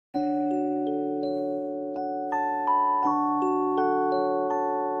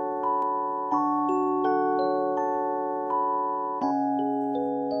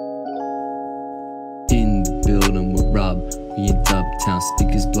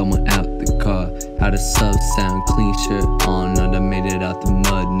climbing out the car. Had a sub sound, clean shirt on. I done made it out the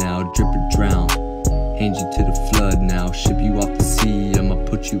mud now. Drip or drown, hand you to the flood now. Ship you off the sea, I'ma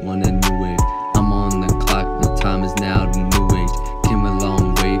put you on that new wave. I'm on the clock, the time is now the new age. Came a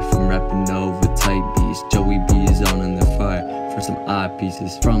long way from rapping over tight beats. Joey B is on in the fire for some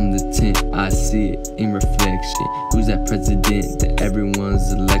eyepieces. From the tent, I see it in reflection. Who's that president that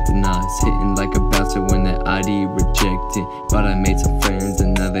everyone's electing? Nah, it's hitting like a bouncer when that ID rejected. But I made some friends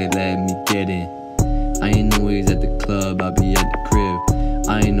and now they let me get in. I ain't always at the club, I be at the crib.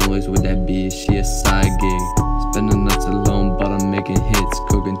 I ain't always with that bitch, she a side gig. Spending nights alone, but I'm making hits.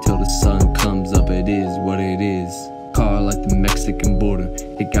 Cook until the sun comes up, it is what it is. Car like the Mexican border,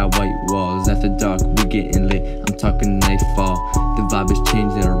 it got white walls. After dark, we getting lit, I'm talking nightfall. The vibe is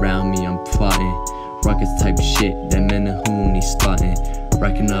changing around me, I'm plotting. Rockets type shit, that man and who he's spotting.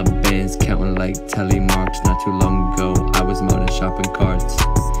 Racking up bands, counting like tally marks. Not too long ago, I was more than shopping carts.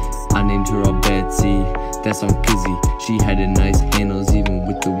 I named her all Betsy, that's on Kizzy. She had the nice handles even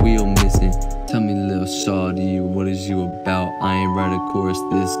with the wheel missing. Tell me little shawty, what is you about? I ain't write a chorus,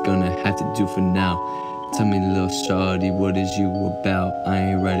 this gonna have to do for now. Tell me little shawty, what is you about? I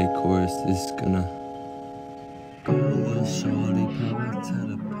ain't write a chorus, this gonna go. Little shawty, power to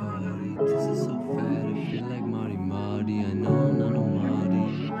the party. This is so fat, I feel like Marty Marty. I know I'm not no Marty,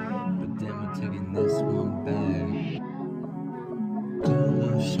 but damn, I'm taking this one back.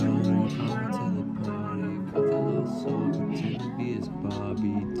 Little shawty, power to the party. Cut the lost soul, pretend to be his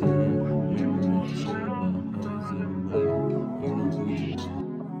Bobby. Damn, remember that shit about hoes and whack. You know who you are.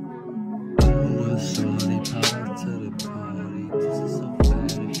 Little shawty, power to the party. This is so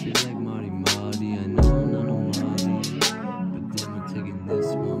fat, I feel like Marty Marty. I know I'm not no Marty, but damn, I'm taking this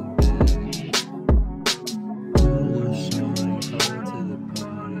one back. Little shawty, power to the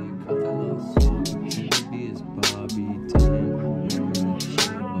party. Cut the lost soul, pretend to be his Bobby. Damn, remember that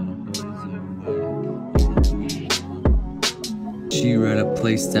shit about hoes and whack. You know who you are. She write a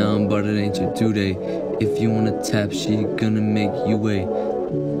place down, but it ain't your due date. If you wanna tap, she gonna make you wait.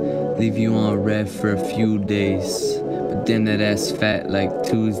 Leave you on red for a few days, but damn that ass fat like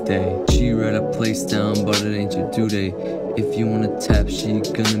Tuesday. She write a place down, but it ain't your due date. If you wanna tap, she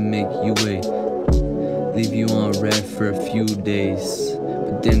gonna make you wait. Leave you on red for a few days,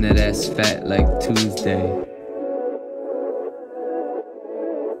 but damn that ass fat like Tuesday.